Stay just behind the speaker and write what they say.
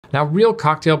Now, real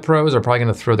cocktail pros are probably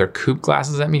gonna throw their coupe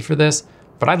glasses at me for this,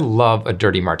 but I love a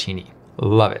dirty martini.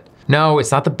 Love it. No,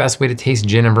 it's not the best way to taste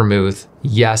gin and vermouth.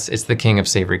 Yes, it's the king of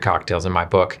savory cocktails in my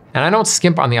book. And I don't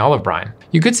skimp on the olive brine.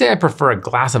 You could say I prefer a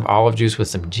glass of olive juice with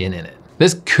some gin in it.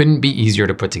 This couldn't be easier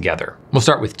to put together. We'll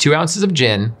start with 2 ounces of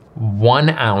gin, 1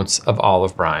 ounce of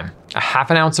olive brine, a half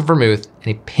an ounce of vermouth,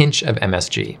 and a pinch of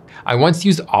MSG. I once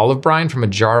used olive brine from a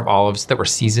jar of olives that were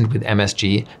seasoned with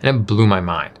MSG, and it blew my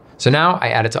mind. So now I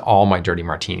add it to all my dirty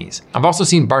martinis. I've also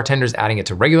seen bartenders adding it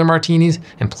to regular martinis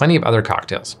and plenty of other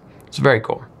cocktails. It's very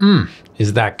cool.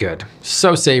 Is that good?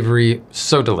 So savory,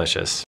 so delicious.